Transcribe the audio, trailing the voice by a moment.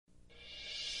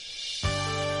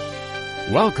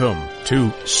Welcome to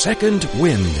Second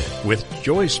Wind with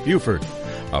Joyce Buford,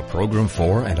 a program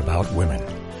for and about women.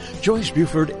 Joyce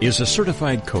Buford is a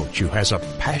certified coach who has a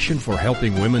passion for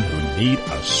helping women who need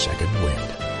a second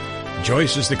wind.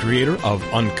 Joyce is the creator of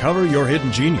Uncover Your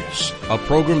Hidden Genius, a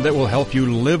program that will help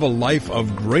you live a life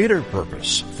of greater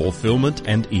purpose, fulfillment,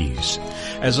 and ease.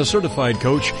 As a certified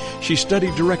coach, she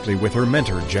studied directly with her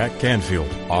mentor, Jack Canfield,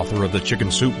 author of the Chicken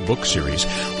Soup book series,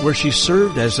 where she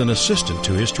served as an assistant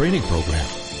to his training program.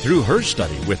 Through her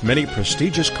study with many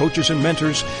prestigious coaches and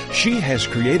mentors, she has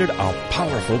created a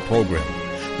powerful program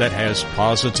that has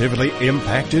positively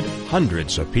impacted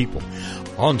hundreds of people.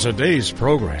 On today's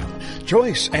program,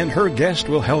 Joyce and her guest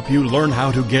will help you learn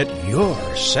how to get your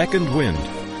second wind.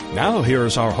 Now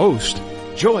here's our host,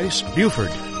 Joyce Buford.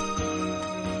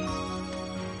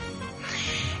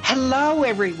 Hello,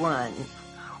 everyone.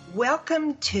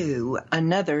 Welcome to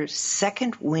another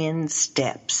SecondWind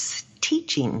Steps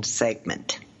Teaching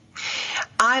segment.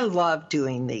 I love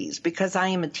doing these because I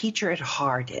am a teacher at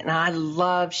heart, and I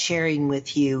love sharing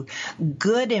with you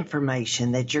good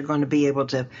information that you're going to be able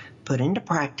to put into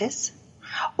practice,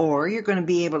 or you're going to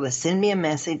be able to send me a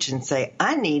message and say,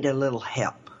 I need a little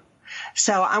help.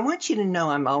 So I want you to know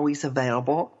I'm always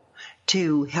available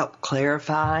to help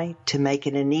clarify, to make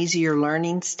it an easier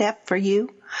learning step for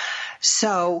you.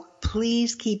 So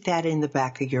please keep that in the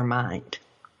back of your mind.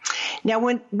 Now,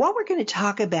 what we're going to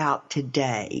talk about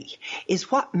today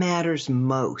is what matters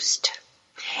most.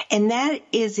 And that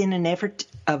is in an effort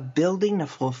of building a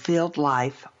fulfilled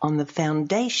life on the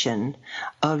foundation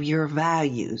of your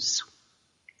values.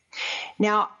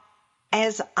 Now,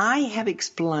 as I have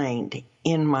explained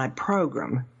in my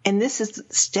program, and this is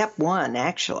step one,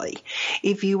 actually,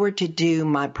 if you were to do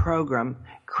my program,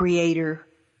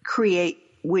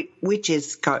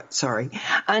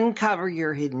 Uncover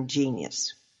Your Hidden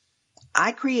Genius.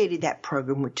 I created that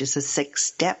program, which is a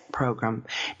 6-step program,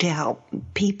 to help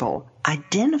people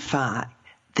identify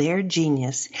their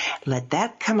genius, let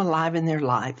that come alive in their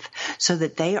life so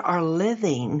that they are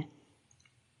living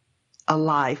a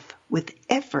life with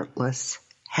effortless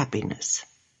happiness.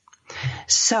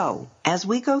 So, as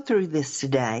we go through this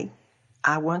today,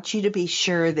 I want you to be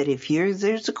sure that if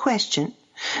there's a question,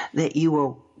 that you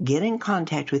will get in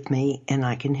contact with me and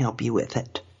I can help you with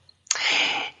it.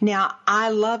 Now, I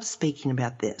love speaking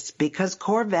about this because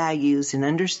core values and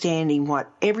understanding what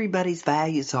everybody's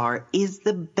values are is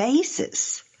the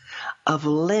basis of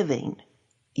living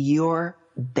your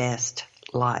best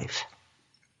life.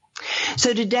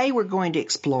 So today we're going to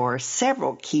explore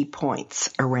several key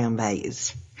points around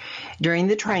values. During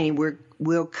the training,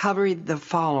 we'll cover the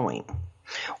following: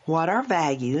 what are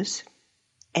values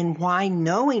and why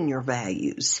knowing your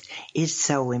values is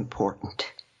so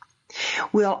important.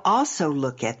 We'll also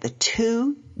look at the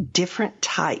 2 different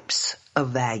types of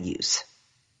values.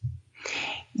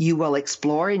 You will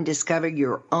explore and discover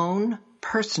your own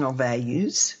personal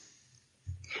values,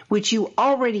 which you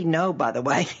already know, by the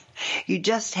way. You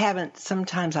just haven't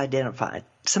sometimes identified.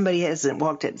 Somebody hasn't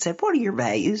walked in and said, what are your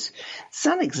values? It's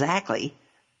not exactly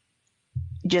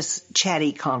just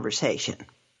chatty conversation.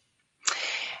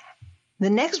 The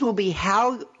next will be,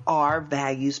 how are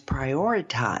values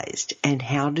prioritized and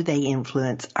how do they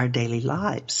influence our daily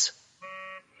lives?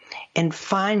 And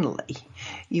finally,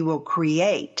 you will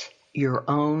create your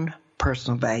own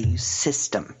personal value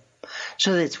system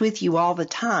so that it's with you all the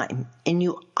time and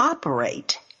you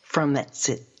operate from that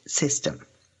system.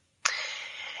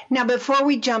 Now, before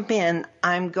we jump in,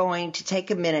 I'm going to take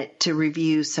a minute to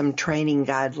review some training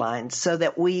guidelines so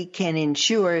that we can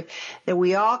ensure that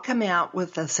we all come out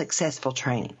with a successful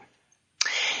training.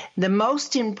 The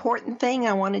most important thing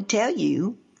I want to tell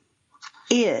you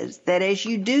is that as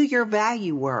you do your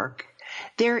value work,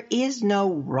 there is no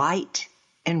right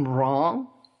and wrong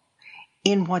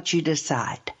in what you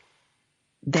decide.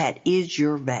 That is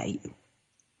your value.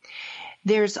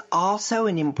 There's also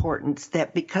an importance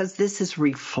that because this is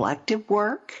reflective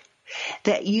work,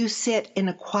 that you sit in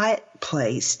a quiet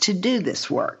place to do this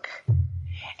work.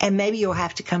 And maybe you'll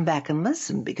have to come back and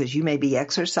listen because you may be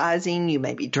exercising, you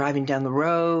may be driving down the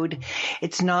road.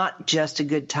 It's not just a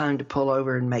good time to pull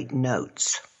over and make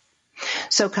notes.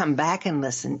 So come back and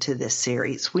listen to this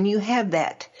series when you have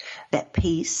that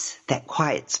peace, that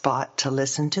quiet spot to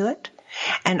listen to it,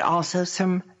 and also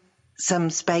some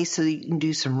space so that you can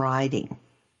do some writing.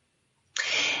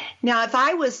 Now, if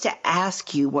I was to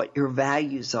ask you what your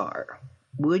values are,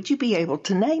 would you be able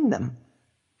to name them?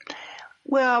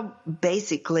 Well,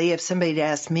 basically, if somebody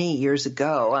had asked me years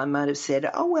ago, I might have said,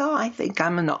 I think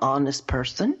I'm an honest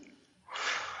person.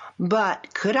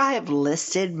 But could I have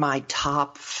listed my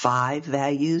top 5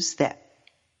 values that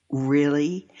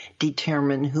really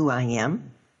determine who I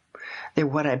am. They're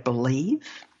what I believe.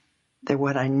 They're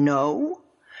what I know.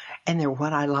 And they're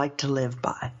what I like to live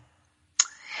by.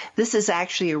 This is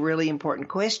actually a really important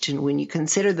question when you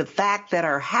consider the fact that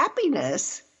our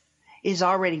happiness is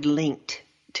already linked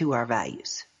to our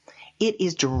values. It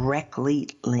is directly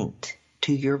linked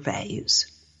to your values.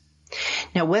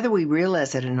 Now, whether we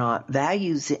realize it or not,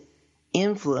 values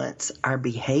influence our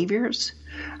behaviors,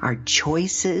 our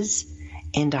choices,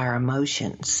 and our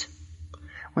emotions.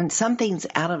 When something's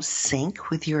out of sync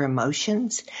with your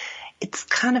emotions, it's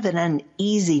kind of an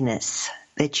uneasiness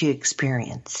that you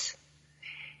experience.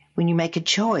 When you make a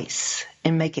choice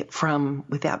and make it from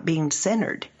without being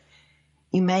centered,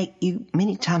 you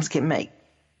many times can make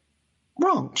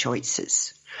wrong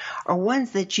choices, or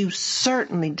ones that you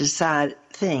certainly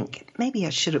think, maybe I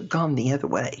should have gone the other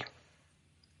way.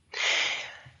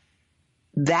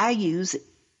 Values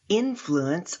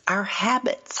influence our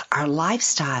habits, our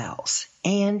lifestyles,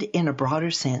 and in a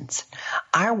broader sense,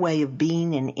 our way of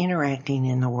being and interacting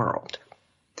in the world.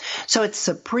 So it's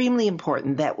supremely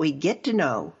important that we get to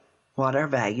know what our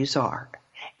values are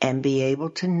and be able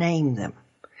to name them.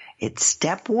 It's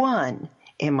step one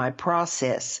in my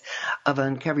process of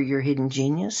Uncover Your Hidden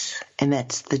Genius, and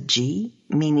that's the G,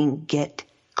 meaning get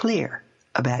clear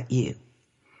about you.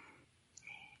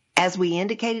 As we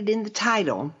indicated in the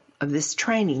title of this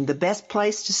training, the best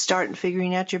place to start in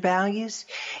figuring out your values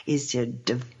is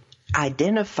to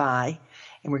identify,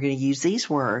 and we're going to use these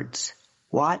words,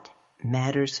 what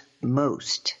matters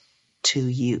most to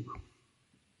you.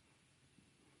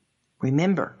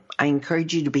 Remember, I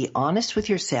encourage you to be honest with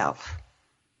yourself.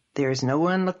 There is no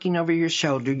one looking over your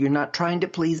shoulder. You're not trying to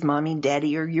please mommy,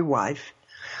 daddy, or your wife,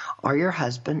 or your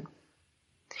husband.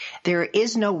 There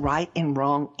is no right and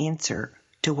wrong answer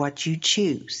to what you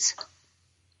choose.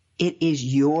 It is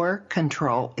your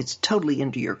control. It's totally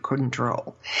under your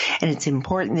control. And it's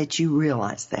important that you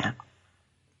realize that.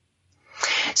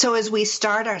 So as we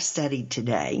start our study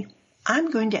today,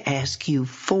 I'm going to ask you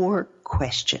 4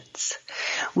 questions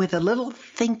with a little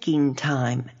thinking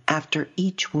time after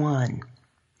each one.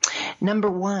 Number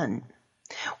 1,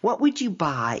 what would you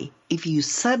buy if you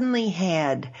suddenly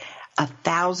had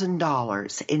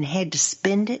 $1,000 and had to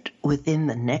spend it within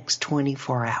the next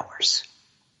 24 hours?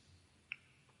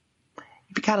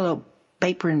 If you got a little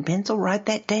paper and pencil, write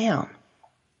that down.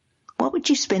 What would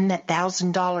you spend that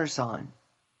 $1,000 on?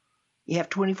 You have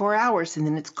 24 hours and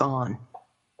then it's gone.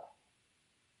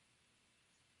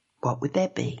 What would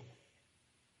that be?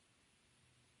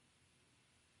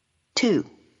 2,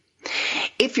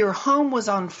 if your home was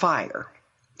on fire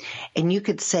and you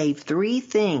could save 3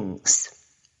 things,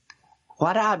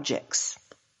 what objects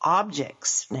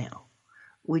now,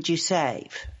 would you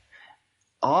save?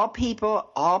 All people,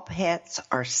 all pets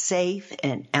are safe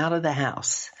and out of the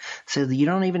house, so that you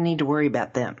don't even need to worry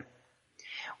about them.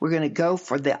 We're going to go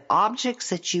for the objects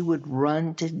that you would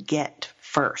run to get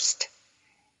first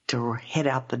to head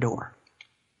out the door.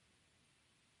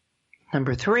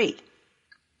 Number 3,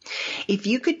 if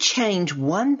you could change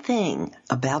one thing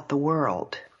about the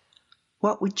world,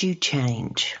 what would you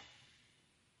change?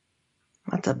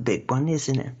 That's a big one,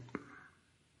 isn't it?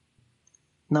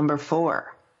 Number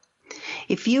 4,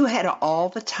 if you had all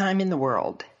the time in the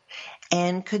world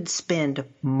and could spend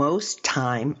most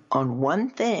time on one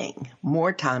thing,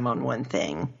 more time on one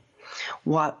thing,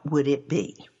 what would it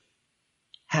be?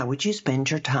 How would you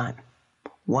spend your time?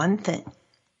 One thing.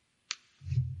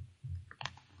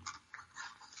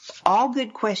 All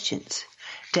good questions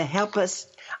to help us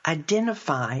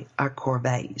identify our core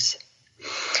values.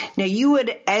 Now,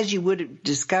 as you would have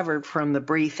discovered from the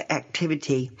brief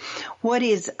activity, what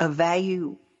is a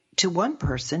value to one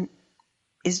person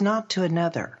is not to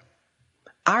another.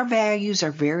 Our values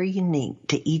are very unique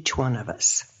to each one of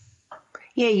us.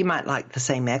 Yeah, you might like the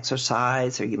same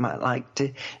exercise or you might like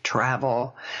to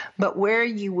travel, but where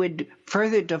you would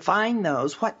further define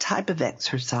those, what type of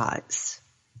exercise,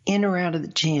 in or out of the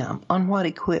gym, on what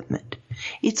equipment,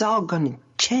 it's all going to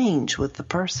change with the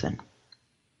person.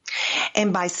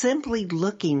 And by simply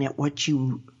looking at what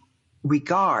you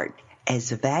regard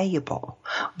as valuable,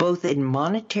 both in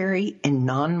monetary and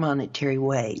non-monetary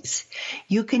ways,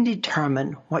 you can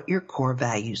determine what your core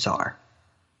values are.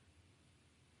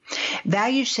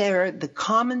 Values share the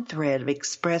common thread of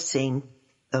expressing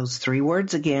those 3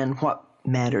 words again, what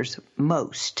matters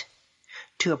most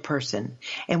to a person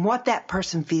and what that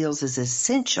person feels is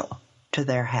essential to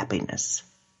their happiness.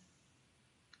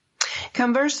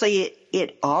 Conversely,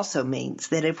 it also means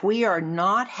that if we are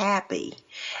not happy,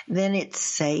 then it's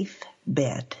safe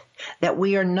bet that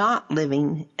we are not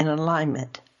living in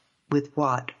alignment with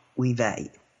what we value.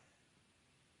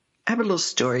 I have a little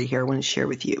story here I want to share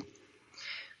with you.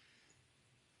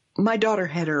 My daughter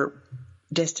had her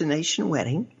destination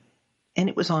wedding, and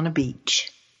it was on a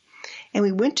beach. And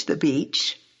we went to the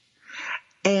beach,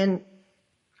 and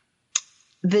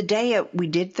the day we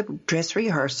did the dress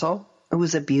rehearsal, it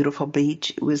was a beautiful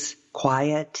beach. It was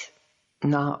quiet,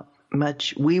 not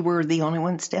much. We were the only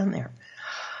ones down there.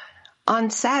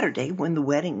 On Saturday, when the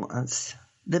wedding was,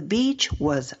 the beach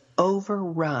was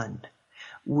overrun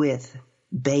with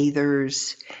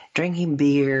bathers, drinking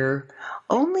beer,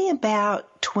 only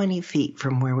about 20 feet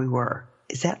from where we were.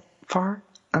 Is that far?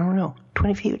 I don't know.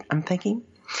 20 feet, I'm thinking.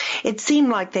 It seemed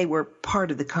like they were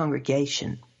part of the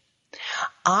congregation.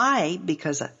 I,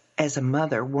 because as a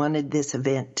mother, wanted this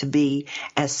event to be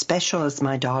as special as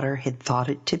my daughter had thought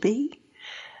it to be,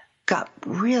 got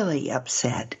really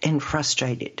upset and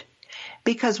frustrated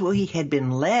because we had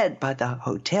been led by the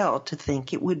hotel to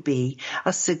think it would be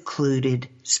a secluded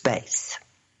space.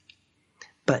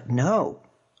 But no,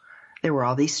 there were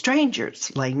all these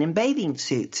strangers laying in bathing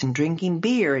suits and drinking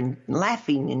beer and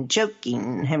laughing and joking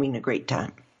and having a great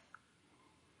time.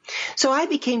 So I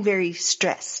became very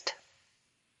stressed.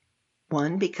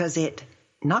 One, because it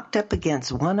knocked up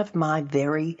against one of my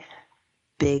very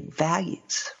big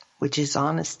values, which is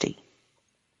honesty.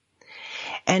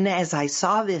 And as I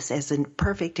saw this as a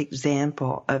perfect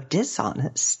example of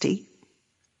dishonesty,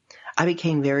 I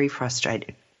became very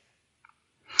frustrated.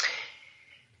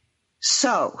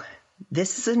 So,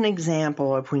 this is an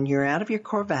example of when you're out of your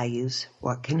core values,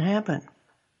 what can happen.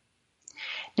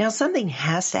 Now, something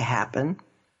has to happen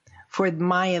for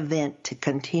my event to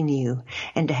continue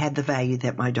and to have the value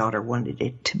that my daughter wanted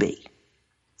it to be.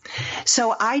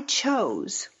 So I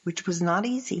chose, which was not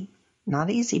easy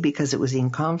because it was in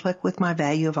conflict with my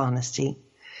value of honesty.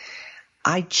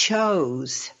 I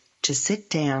chose to sit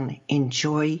down,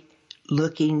 enjoy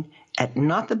looking at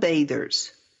not the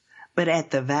bathers, but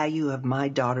at the value of my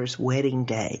daughter's wedding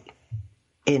day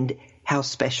and how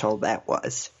special that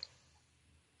was.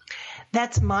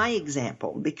 That's my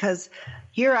example, because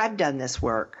here I've done this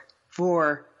work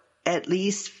for at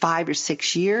least 5 or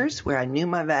 6 years where I knew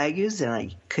my values and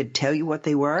I could tell you what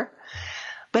they were.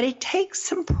 But it takes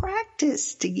some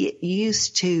practice to get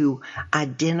used to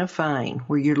identifying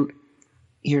where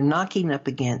you're knocking up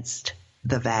against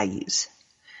the values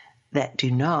that do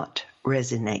not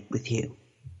resonate with you.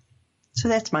 So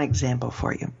that's my example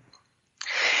for you.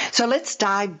 So let's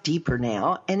dive deeper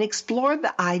now and explore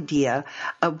the idea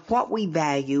of what we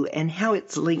value and how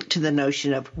it's linked to the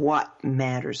notion of what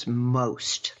matters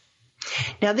most.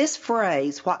 Now, this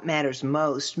phrase, what matters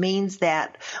most, means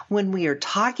that when we are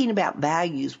talking about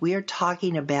values, we are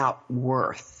talking about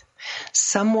worth.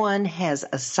 Someone has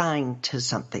assigned to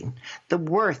something, the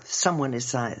worth someone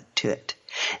assigned to it.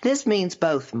 This means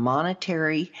both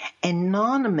monetary and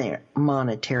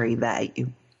non-monetary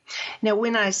value. Now,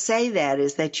 when I say that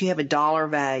is that you have a dollar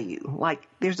value, like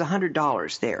there's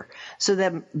 $100 there. So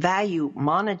the value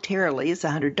monetarily is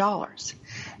 $100.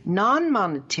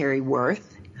 Non-monetary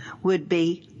worth would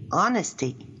be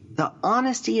honesty. The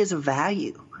honesty is a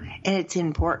value, and it's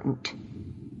important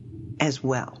as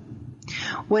well.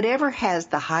 Whatever has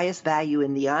the highest value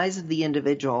in the eyes of the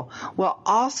individual will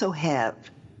also have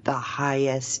the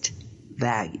highest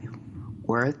value.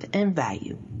 Worth and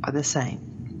value are the same.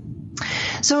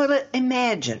 So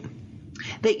imagine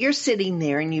that you're sitting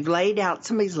there and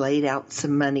somebody's laid out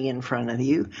some money in front of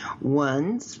you,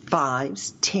 1s,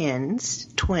 5s, 10s,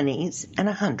 20s, and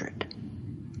 100.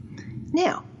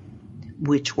 Now,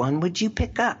 which one would you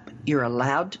pick up? You're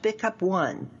allowed to pick up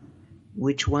one.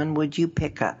 Which one would you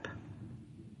pick up?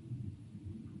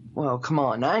 Well, come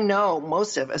on. I know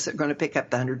most of us are going to pick up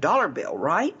the $100 bill,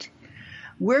 right?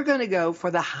 We're going to go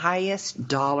for the highest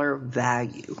dollar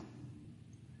value.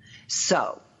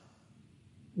 So,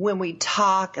 when we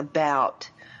talk about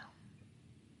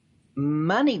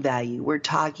money value, we're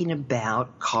talking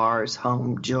about cars,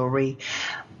 home, jewelry,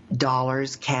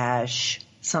 dollars, cash,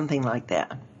 something like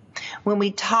that. When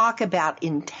we talk about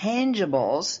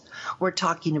intangibles, we're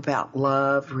talking about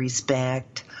love,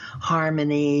 respect,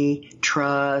 harmony,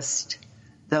 trust.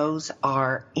 Those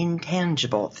are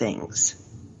intangible things.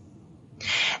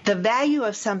 The value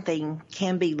of something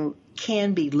can be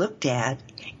looked at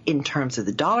in terms of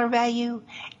the dollar value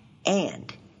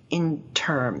and in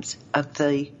terms of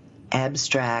the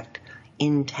abstract,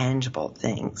 intangible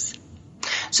things.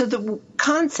 So the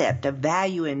concept of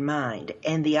value in mind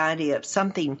and the idea of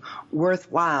something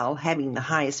worthwhile having the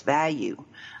highest value,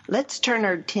 let's turn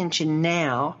our attention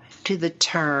now to the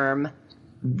term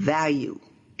value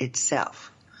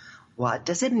itself. What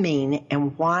does it mean,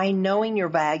 and why knowing your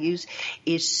values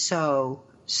is so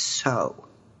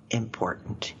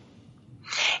important?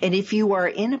 And if you are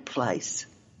in a place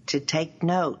to take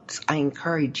notes, I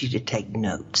encourage you to take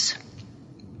notes.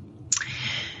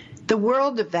 The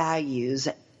world of values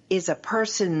is a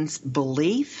person's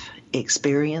belief,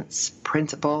 experience,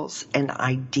 principles, and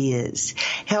ideas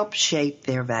help shape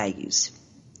their values.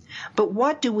 But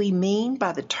what do we mean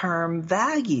by the term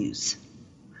values?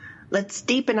 Let's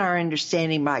deepen our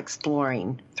understanding by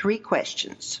exploring 3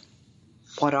 questions.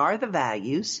 What are the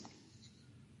values?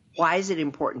 Why is it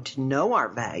important to know our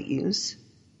values?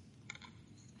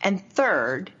 And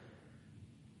third,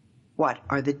 what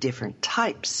are the different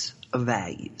types of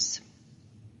values?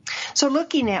 So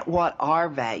looking at what are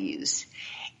values,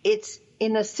 it's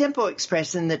in a simple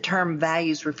expression, the term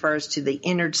values refers to the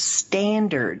inner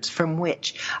standards from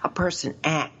which a person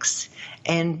acts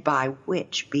and by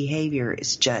which behavior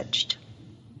is judged.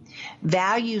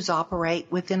 Values operate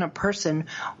within a person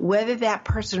whether that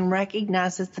person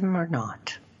recognizes them or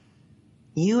not.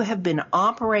 You have been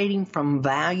operating from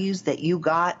values that you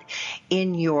got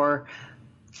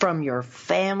from your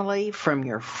family, from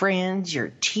your friends,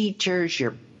 your teachers,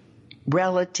 your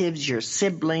relatives, your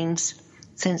siblings,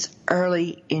 since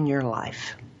early in your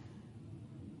life.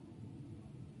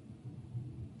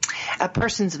 A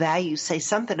person's values say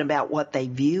something about what they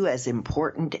view as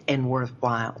important and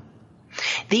worthwhile.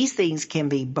 These things can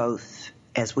be both,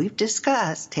 as we've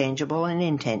discussed, tangible and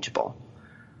intangible.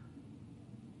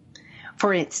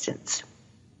 For instance,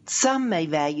 some may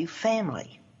value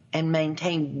family and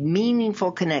maintain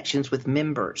meaningful connections with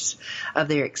members of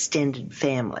their extended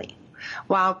family,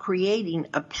 while creating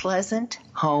a pleasant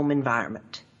home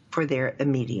environment for their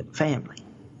immediate family.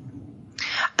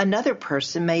 Another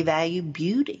person may value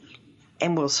beauty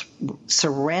and will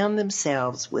surround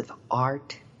themselves with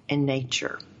art and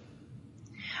nature.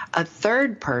 A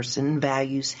third person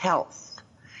values health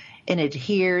and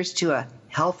adheres to a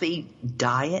healthy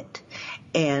diet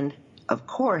and, of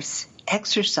course,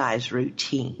 exercise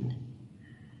routine.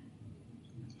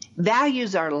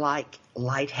 Values are like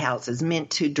lighthouses meant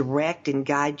to direct and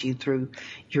guide you through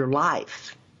your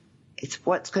life. It's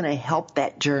what's going to help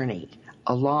that journey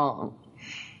along.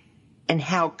 And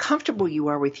how comfortable you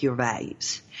are with your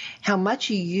values, how much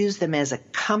you use them as a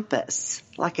compass,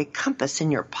 like a compass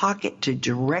in your pocket to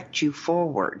direct you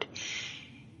forward,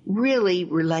 really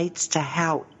relates to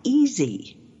how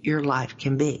easy your life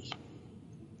can be.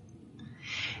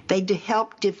 They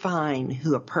help define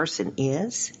who a person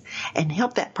is and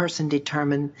help that person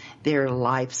determine their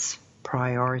life's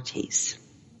priorities.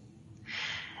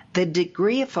 The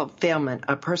degree of fulfillment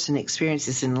a person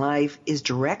experiences in life is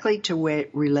directly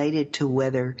related to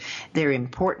whether their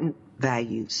important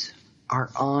values are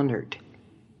honored.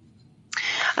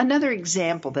 Another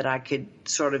example that I could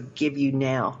sort of give you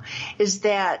now is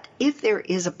that if there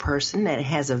is a person that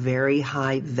has a very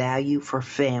high value for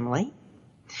family,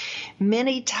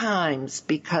 many times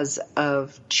because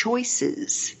of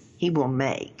choices he will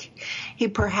make, he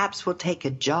perhaps will take a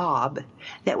job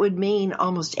that would mean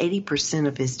almost 80%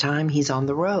 of his time he's on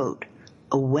the road,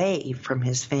 away from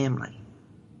his family.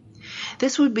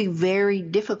 This would be very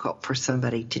difficult for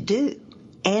somebody to do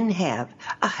and have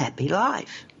a happy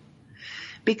life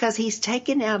because he's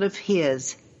taken out of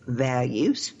his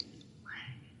values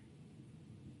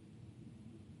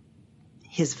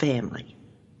his family.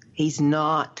 He's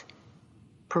not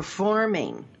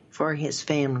performing for his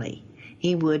family.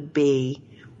 He would be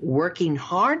working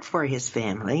hard for his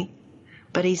family,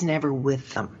 but he's never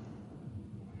with them.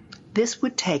 This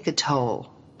would take a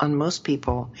toll on most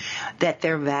people that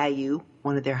their value,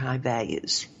 one of their high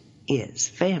values, is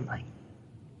family.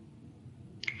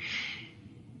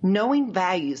 Knowing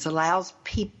values allows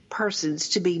persons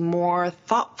to be more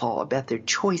thoughtful about their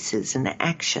choices and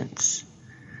actions.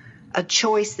 A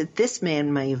choice that this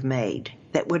man may have made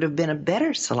that would have been a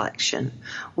better selection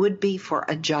would be for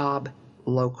a job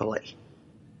locally,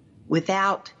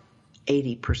 without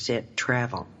 80%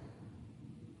 travel.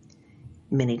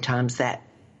 Many times that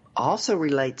also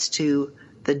relates to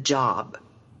the job.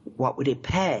 What would it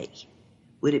pay?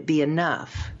 Would it be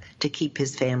enough to keep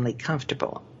his family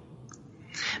comfortable?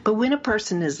 But when a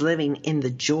person is living in the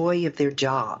joy of their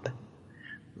job,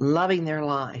 loving their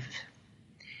life,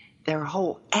 their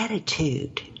whole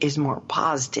attitude is more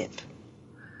positive,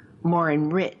 more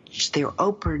enriched. They're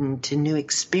open to new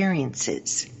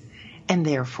experiences, and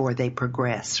therefore they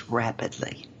progress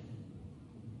rapidly.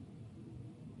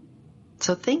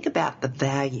 So think about the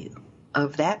value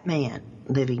of that man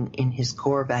living in his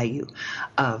core value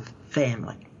of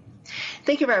family.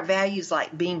 Think of our values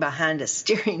like being behind a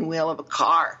steering wheel of a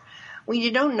car. When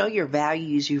you don't know your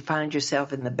values, you find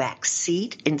yourself in the back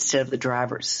seat instead of the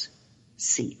driver's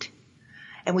seat.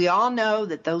 And we all know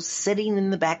that those sitting in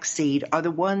the back seat are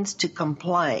the ones to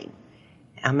complain.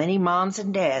 How many moms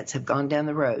and dads have gone down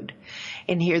the road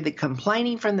and hear the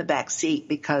complaining from the back seat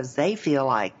because they feel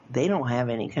like they don't have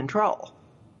any control?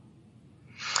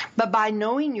 But by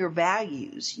knowing your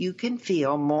values, you can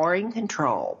feel more in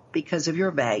control because of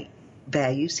your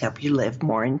values help you live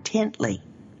more intently.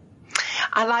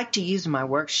 I like to use in my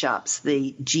workshops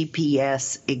the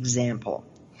GPS example.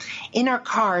 In our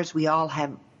cars, we all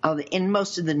have, in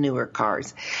most of the newer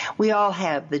cars, we all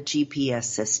have the GPS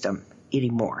system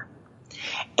anymore.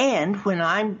 And when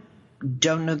I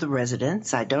don't know the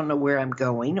residence, I don't know where I'm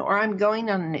going, or I'm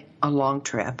going on a long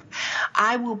trip,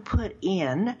 I will put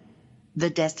in the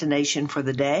destination for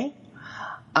the day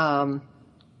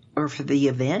or for the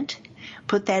event,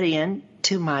 put that in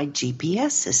to my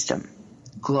GPS system,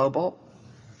 global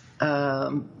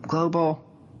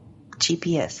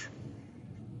GPS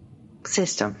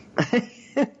system.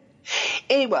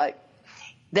 Anyway,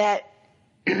 that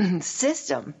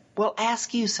system will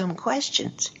ask you some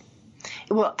questions.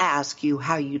 It will ask you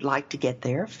how you'd like to get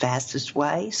there, fastest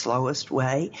way, slowest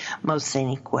way, most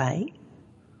scenic way.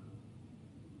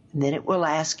 And then it will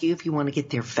ask you if you want to get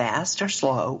there fast or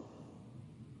slow.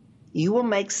 You will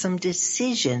make some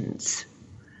decisions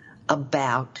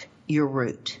about your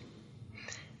route.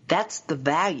 That's the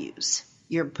values.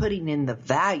 You're putting in the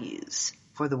values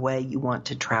for the way you want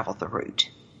to travel the route.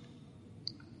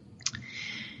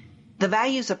 The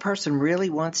values a person really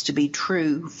wants to be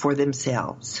true for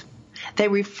themselves. They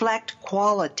reflect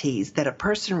qualities that a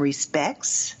person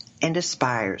respects and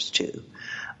aspires to,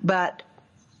 but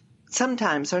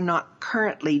sometimes are not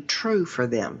currently true for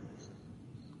them.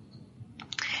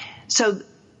 So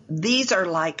these are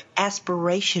like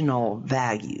aspirational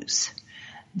values.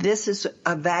 This is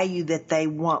a value that they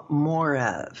want more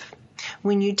of.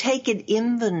 When you take an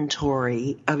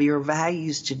inventory of your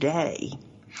values today,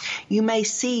 you may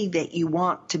see that you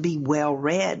want to be well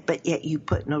read, but yet you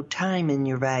put no time in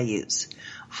your values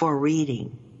for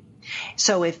reading.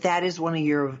 So if that is one of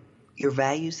your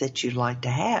values that you'd like to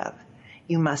have,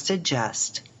 you must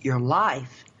adjust your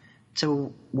life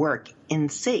to work in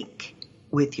sync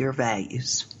with your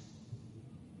values.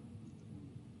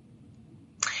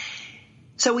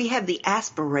 So we have the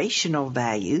aspirational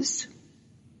values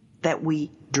that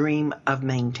we dream of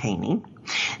maintaining.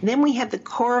 Then we have the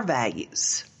core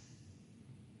values,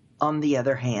 on the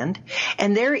other hand,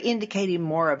 and they're indicating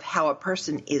more of how a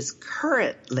person is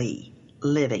currently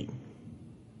living,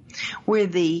 where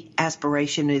the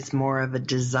aspiration is more of a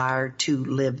desire to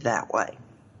live that way.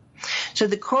 So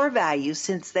the core values,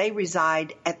 since they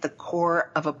reside at the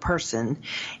core of a person,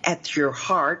 at your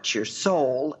heart, your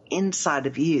soul, inside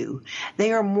of you,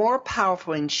 they are more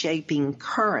powerful in shaping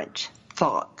current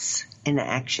thoughts and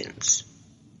actions.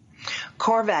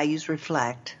 Core values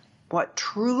reflect what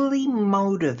truly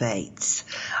motivates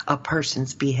a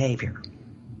person's behavior.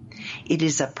 It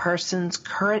is a person's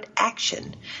current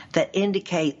action that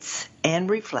indicates and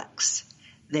reflects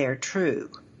their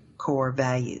true core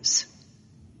values.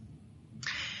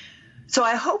 So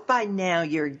I hope by now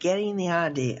you're getting the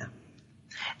idea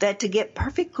that to get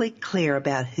perfectly clear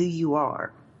about who you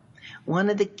are, one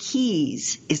of the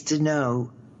keys is to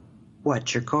know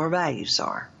what your core values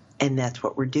are. And that's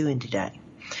what we're doing today.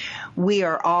 We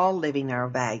are all living our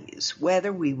values,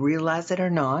 whether we realize it or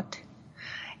not.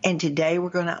 And today we're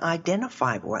going to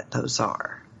identify what those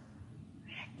are.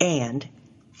 And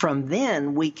from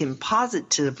then we can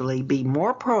positively be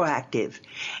more proactive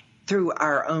through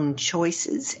our own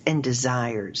choices and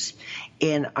desires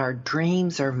in our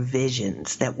dreams or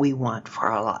visions that we want for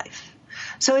our life.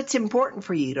 So it's important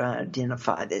for you to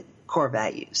identify the core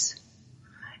values,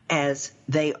 as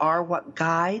they are what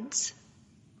guides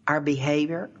our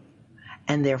behavior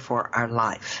and therefore our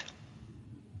life.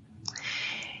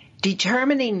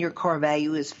 Determining your core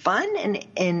value is fun and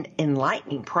an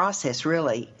enlightening process,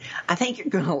 really. I think you're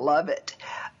going to love it.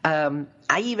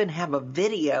 I even have a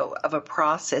video of a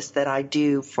process that I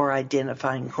do for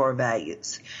identifying core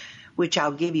values, which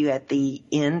I'll give you at the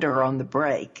end or on the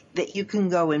break, that you can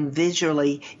go and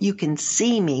visually, you can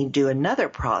see me do another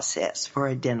process for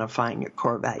identifying your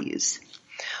core values.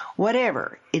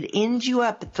 Whatever, it ends you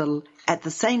up at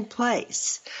the same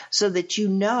place so that you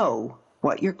know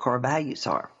what your core values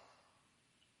are.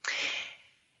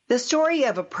 The story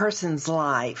of a person's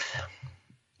life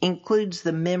includes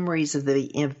the memories of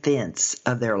the events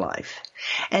of their life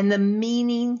and the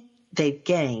meaning they've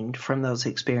gained from those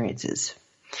experiences.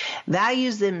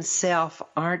 Values themselves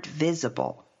aren't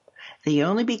visible. They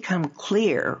only become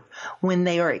clear when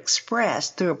they are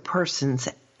expressed through a person's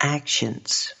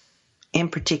actions. in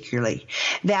particular,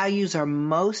 values are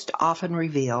most often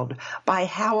revealed by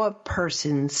how a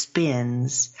person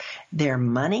spends their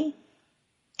money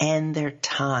and their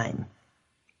time.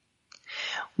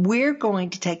 We're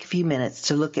going to take a few minutes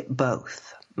to look at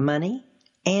both money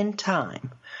and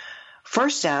time.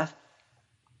 First off,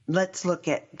 let's look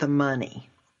at the money,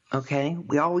 okay?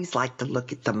 We always like to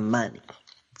look at the money.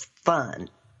 It's fun.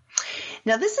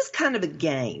 Now, this is kind of a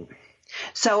game.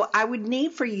 So I would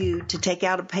need for you to take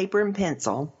out a paper and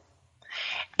pencil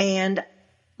and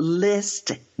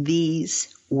list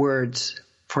these words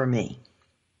for me.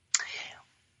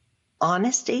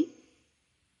 Honesty,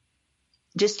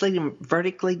 just lead them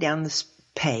vertically down this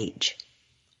page.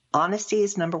 Honesty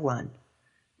is number 1.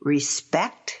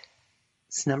 Respect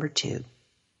is number 2.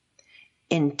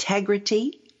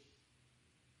 Integrity,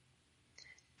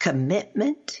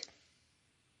 commitment,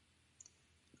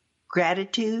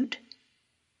 gratitude,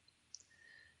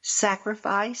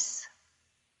 sacrifice,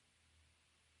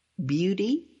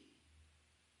 beauty,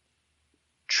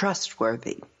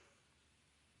 trustworthy.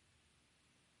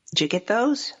 Did you get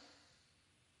those?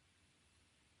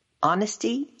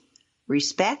 Honesty,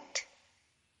 respect,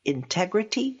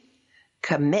 integrity,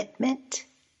 commitment,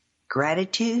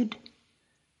 gratitude,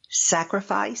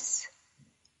 sacrifice,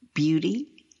 beauty,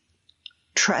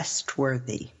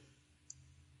 trustworthy.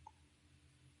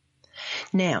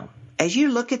 Now, as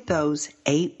you look at those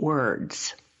 8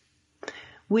 words,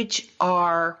 which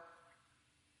are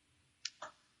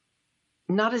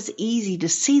not as easy to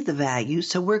see the value,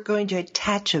 so we're going to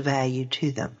attach a value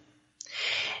to them.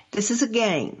 This is a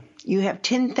game. You have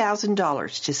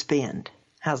 $10,000 to spend.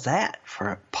 How's that for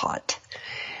a pot?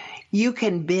 You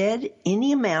can bid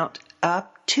any amount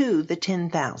up to the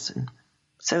 $10,000.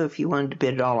 So if you wanted to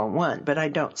bid it all on one, but I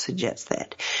don't suggest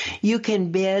that. You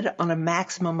can bid on a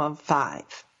maximum of 5.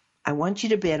 I want you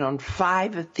to bid on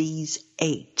 5 of these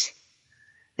 8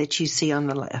 that you see on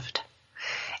the left.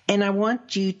 And I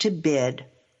want you to bid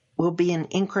will be in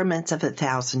increments of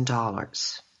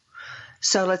 $1,000.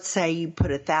 So let's say you put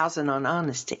 1,000 on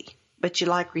honesty, but you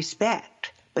like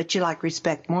respect,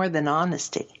 more than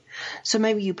honesty. So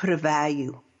maybe you put a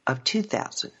value of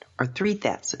 2,000 or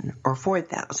 3,000 or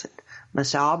 4,000.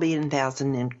 Must all be in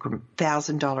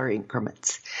 $1,000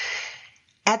 increments.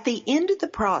 At the end of the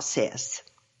process,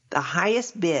 the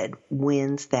highest bid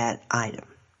wins that item.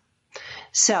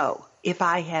 So if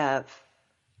I have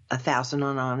 1,000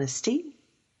 on honesty,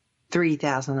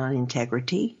 3,000 on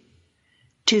integrity,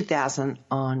 2,000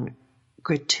 on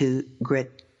gratitude.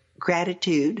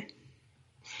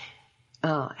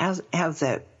 How's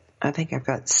that? I think I've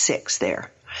got 6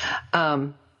 there.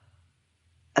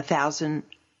 1,000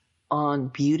 on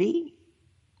beauty,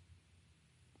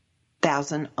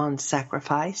 1,000 on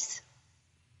sacrifice,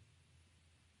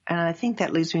 and I think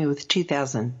that leaves me with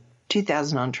 2,000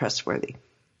 on trustworthy.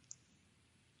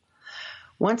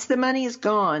 Once the money is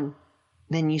gone,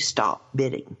 then you stop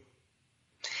bidding.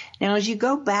 Now, as you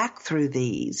go back through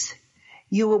these,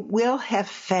 you will have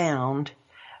found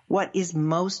what is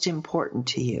most important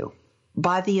to you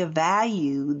by the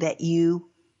value that you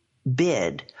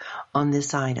bid on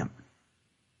this item.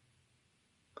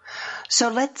 So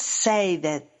let's say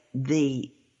that the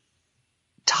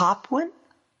top one,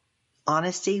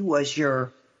 honesty, was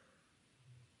your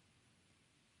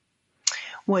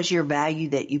value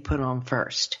that you put on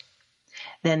first.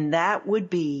 Then that would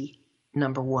be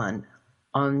number 1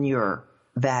 on your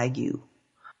value.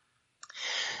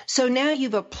 So now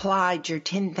you've applied your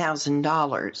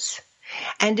 $10,000,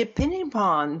 and depending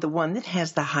upon the one that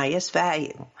has the highest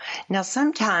value. Now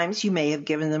sometimes you may have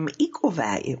given them equal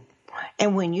value.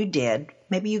 And when you did,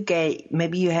 maybe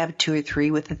you have 2 or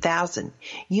 3 with 1,000.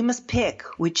 You must pick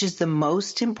which is the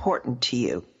most important to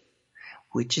you.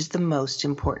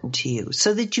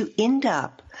 So that you end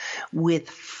up with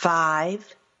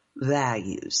 5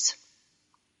 values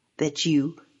that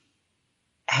you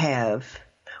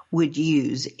would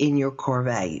use in your core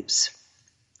values.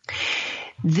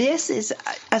 This is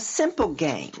a simple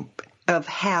game of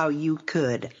how you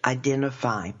could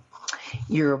identify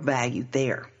your value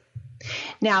there.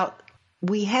 Now,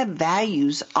 we have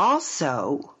values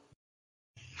also.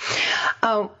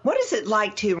 What is it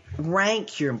like to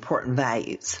rank your important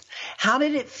values? How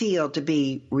did it feel to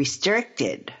be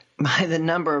restricted by the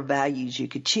number of values you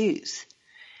could choose?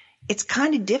 It's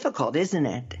kind of difficult, isn't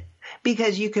it?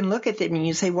 Because you can look at them and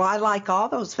you say, well, I like all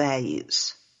those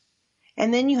values.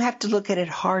 And then you have to look at it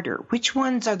harder. Which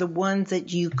ones are the ones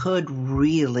that you could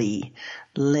really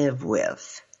live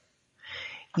with?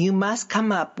 You must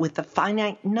come up with a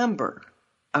finite number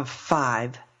of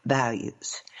 5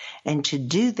 values. And to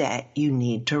do that, you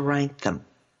need to rank them.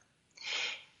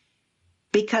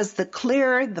 Because the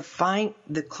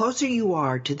closer you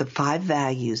are to the 5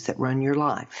 values that run your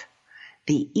life,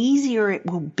 the easier it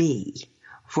will be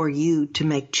for you to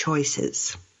make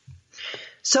choices.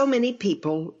 So many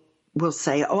people will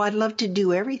say, oh, I'd love to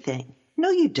do everything.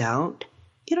 No, you don't.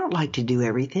 You don't like to do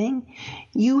everything.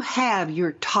 You have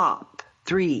your top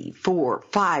 3, 4,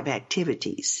 5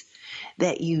 activities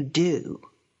that you do.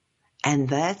 And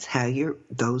that's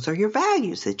those are your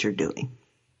values that you're doing.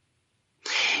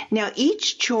 Now,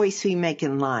 each choice we make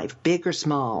in life, big or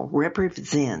small,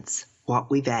 represents what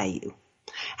we value.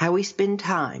 How we spend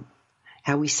time,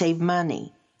 how we save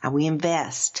money, how we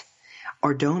invest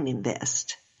or don't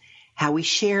invest. How we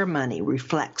share money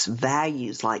reflects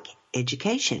values like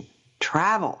education,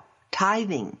 travel,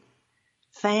 tithing,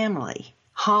 family,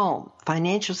 home,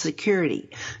 financial security,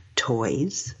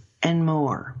 toys, and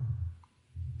more.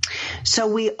 So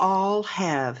we all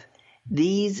have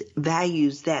these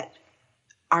values that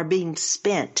are being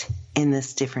spent in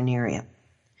this different area.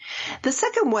 The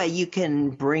second way you can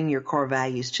bring your core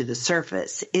values to the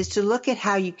surface is to look at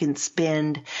how you can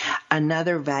spend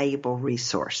another valuable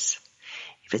resource.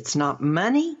 If it's not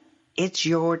money, it's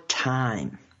your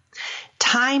time.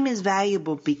 Time is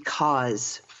valuable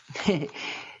because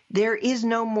there is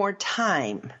no more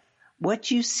time. What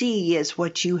you see is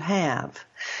what you have.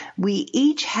 We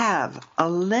each have a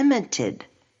limited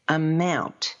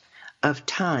amount of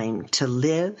time to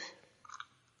live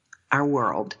our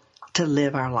world, to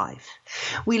live our life.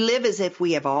 We live as if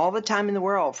we have all the time in the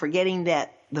world, forgetting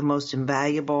that the most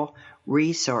invaluable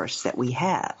resource that we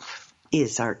have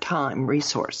is our time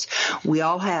resource. We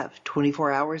all have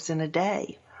 24 hours in a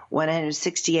day,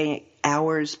 168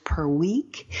 hours per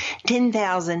week,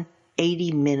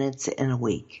 10,080 minutes in a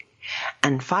week,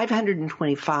 and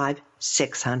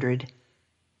 600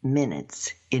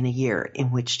 minutes in a year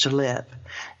in which to live.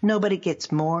 Nobody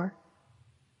gets more,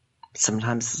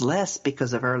 sometimes less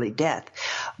because of early death.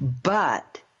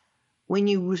 But when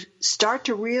you start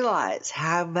to realize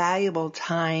how valuable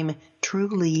time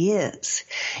truly is,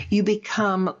 you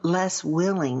become less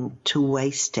willing to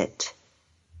waste it.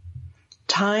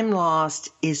 Time lost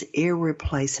is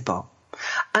irreplaceable.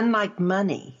 Unlike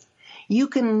money, you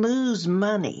can lose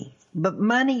money, but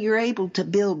money you're able to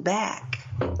build back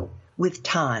with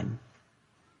time.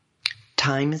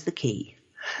 Time is the key.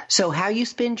 So how you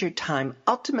spend your time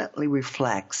ultimately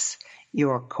reflects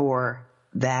your core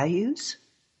values.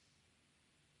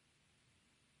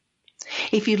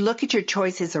 If you look at your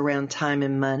choices around time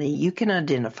and money, you can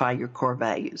identify your core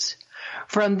values.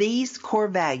 From these core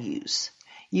values,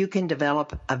 you can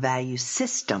develop a value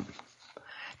system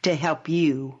to help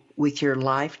you with your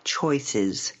life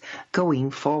choices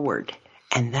going forward.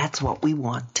 And that's what we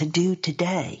want to do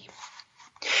today.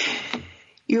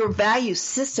 Your value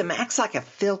system acts like a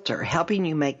filter, helping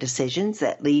you make decisions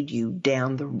that lead you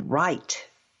down the right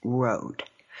road.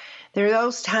 There are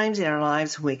those times in our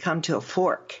lives when we come to a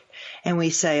fork and we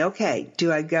say, okay,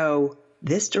 do I go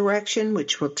this direction,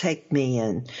 which will take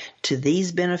me to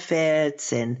these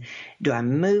benefits, and do I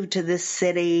move to this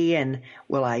city, and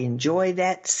will I enjoy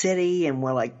that city, and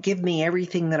will it give me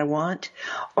everything that I want?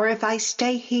 Or if I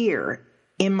stay here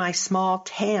in my small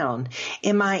town,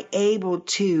 am I able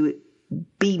to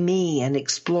be me and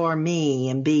explore me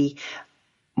and be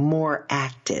more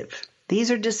active? These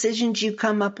are decisions you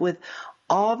come up with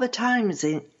all the time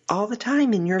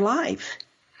in your life.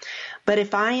 But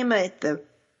if I am at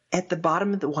the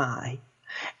bottom of the why,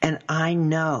 and I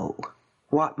know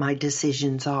what my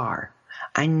decisions are,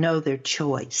 I know their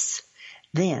choice,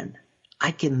 then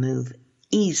I can move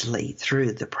easily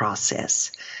through the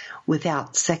process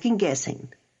without second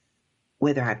guessing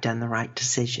whether I've done the right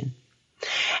decision.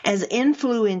 As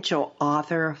influential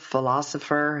author,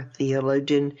 philosopher,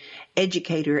 theologian,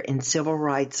 educator, and civil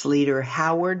rights leader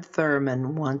Howard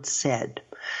Thurman once said,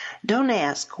 "Don't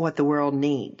ask what the world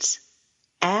needs.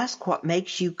 Ask what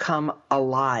makes you come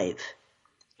alive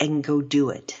and go do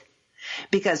it."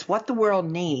 Because what the world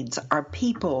needs are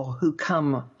people who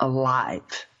come alive.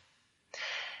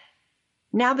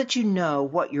 Now that you know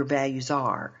what your values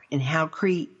are and how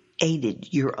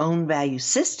created your own value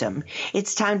system,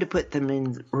 it's time to put them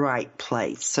in the right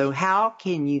place. So how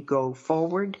can you go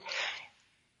forward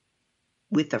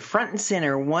with the front and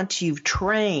center once you've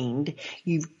trained,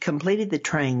 you've completed the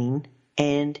training,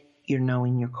 and you're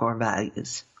knowing your core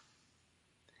values?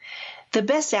 The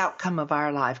best outcome of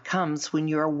our life comes when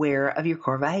you're aware of your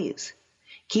core values.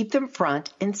 Keep them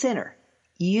front and center.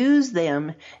 Use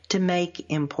them to make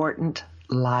important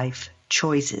life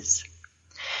choices.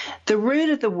 The root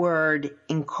of the word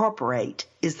incorporate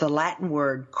is the Latin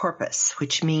word corpus,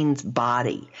 which means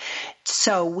body.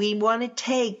 So we want to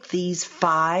take these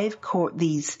five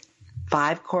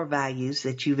 5 core values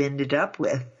that you've ended up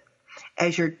with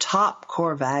as your top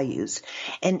core values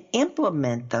and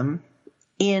implement them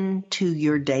into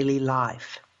your daily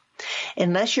life.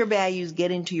 Unless your values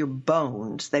get into your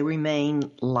bones, they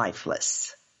remain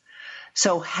lifeless.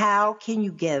 So how can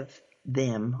you give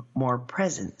them more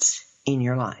presence in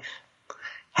your life?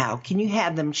 How can you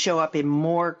have them show up in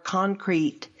more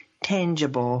concrete,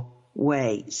 tangible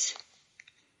ways?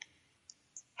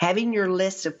 Having your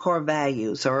list of core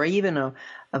values or even a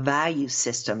value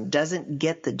system doesn't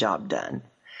get the job done.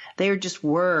 They are just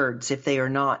words if they are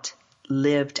not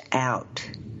lived out.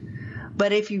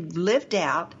 But if you've lived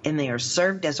out and they are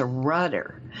served as a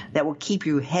rudder that will keep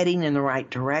you heading in the right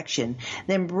direction,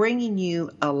 then bringing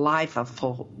you a life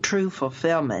of true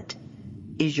fulfillment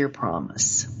is your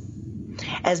promise.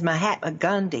 As Mahatma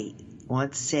Gandhi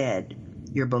once said,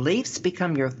 your beliefs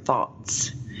become your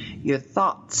thoughts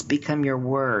become your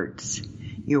words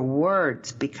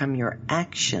become your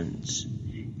actions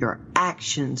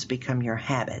become your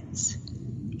habits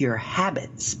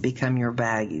become your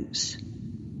values,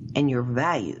 and your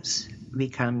values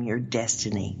become your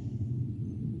destiny.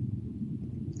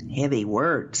 Heavy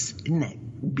words, isn't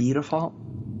that beautiful?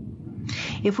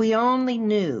 If we only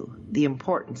knew the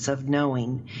importance of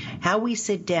knowing how we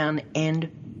sit down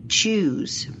and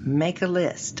make a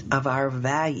list of our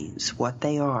values, what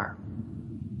they are.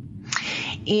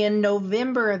 In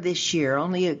November of this year,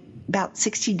 only about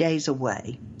 60 days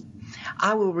away,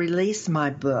 I will release my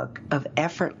book of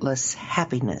Effortless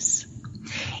Happiness.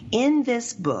 In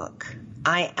this book,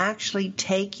 I actually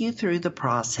take you through the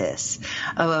process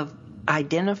of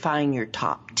identifying your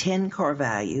top 10 core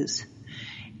values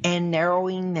and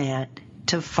narrowing that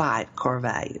to 5 core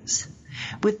values.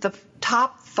 With the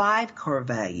top 5 core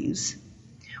values,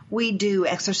 we do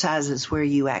exercises where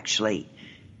you actually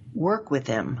work with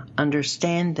them,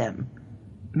 understand them,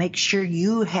 make sure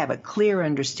you have a clear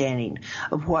understanding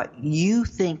of what you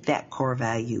think that core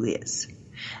value is.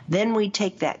 Then we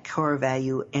take that core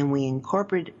value and we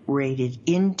incorporate it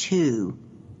into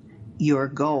your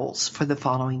goals for the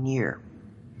following year.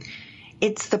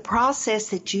 It's the process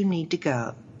that you need to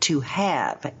go to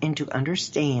have and to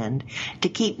understand to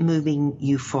keep moving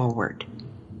you forward.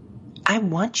 I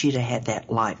want you to have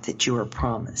that life that you were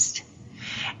promised.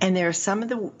 And there are some of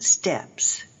the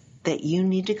steps that you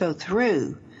need to go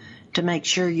through to make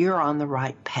sure you're on the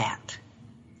right path.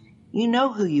 You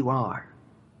know who you are.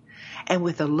 And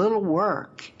with a little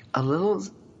work, a little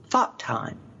thought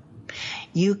time,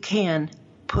 you can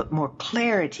put more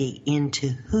clarity into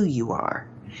who you are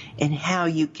and how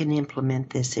you can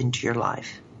implement this into your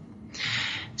life.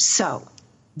 So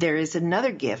there is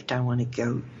another gift I want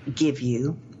to give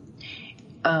you.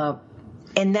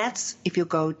 And that's if you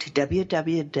go to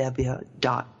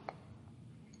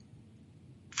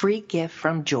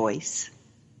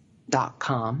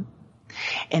www.freegiftfromjoyce.com.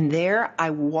 And there I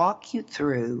walk you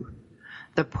through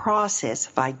the process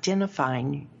of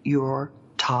identifying your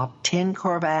top 10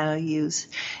 core values,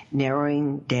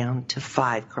 narrowing down to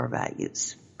 5 core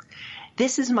values.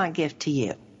 This is my gift to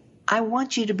you. I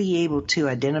want you to be able to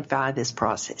identify this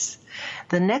process.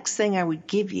 The next thing I would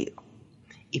give you,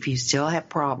 if you still have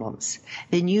problems,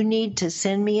 then you need to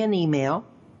send me an email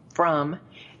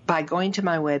by going to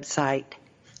my website,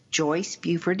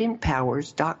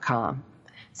 JoyceBufordEmpowers.com,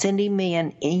 sending me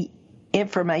an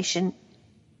information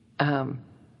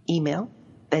email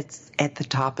that's at the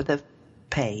top of the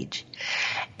page,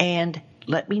 and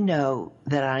let me know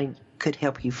that I could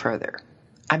help you further.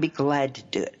 I'd be glad to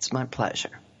do it. It's my pleasure.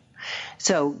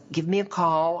 So give me a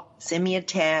call, send me a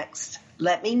text,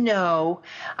 let me know.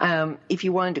 If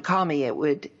you wanted to call me, it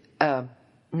would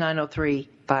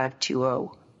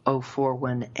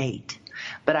 903-520-0418.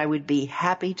 But I would be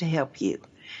happy to help you,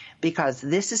 because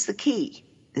this is the key.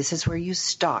 This is where you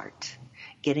start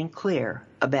getting clear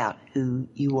about who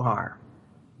you are.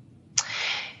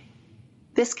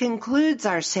 This concludes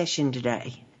our session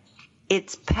today.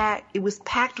 It was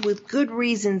packed with good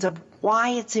reasons of why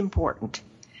it's important,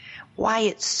 why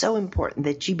it's so important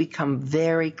that you become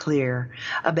very clear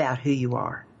about who you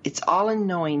are. It's all in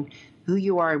knowing who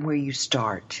you are and where you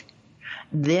start.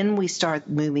 Then we start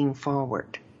moving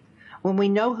forward. When we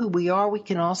know who we are, we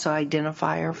can also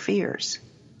identify our fears.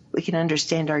 We can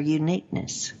understand our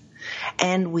uniqueness.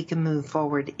 And we can move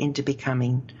forward into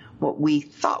becoming what we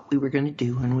thought we were going to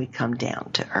do when we come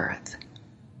down to earth.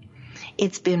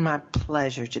 It's been my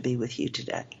pleasure to be with you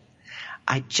today.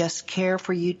 I just care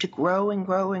for you to grow and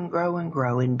grow and grow and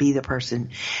grow and be the person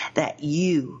that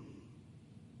you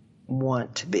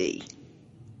want to be.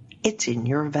 It's in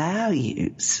your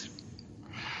values.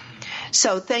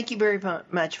 So thank you very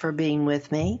much for being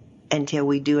with me. until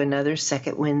we do another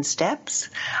Second Wind Steps,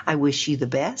 I wish you the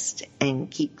best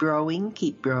and keep growing,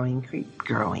 keep growing, keep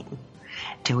growing.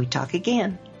 Till we talk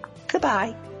again.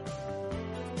 Goodbye.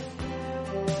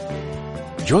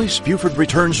 Joyce Buford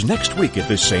returns next week at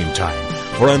this same time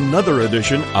for another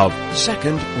edition of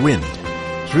Second Wind.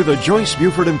 Through the Joyce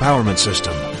Buford Empowerment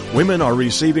System, women are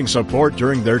receiving support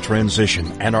during their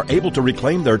transition and are able to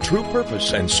reclaim their true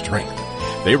purpose and strength.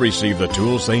 They receive the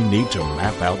tools they need to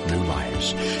map out new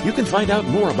lives. You can find out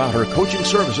more about her coaching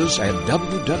services at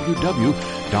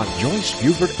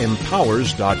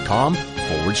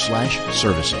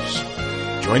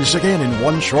www.joycebufordempowers.com/services. Join us again in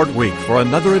one short week for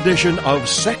another edition of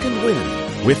Second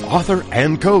Wind with author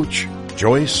and coach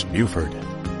Joyce Buford.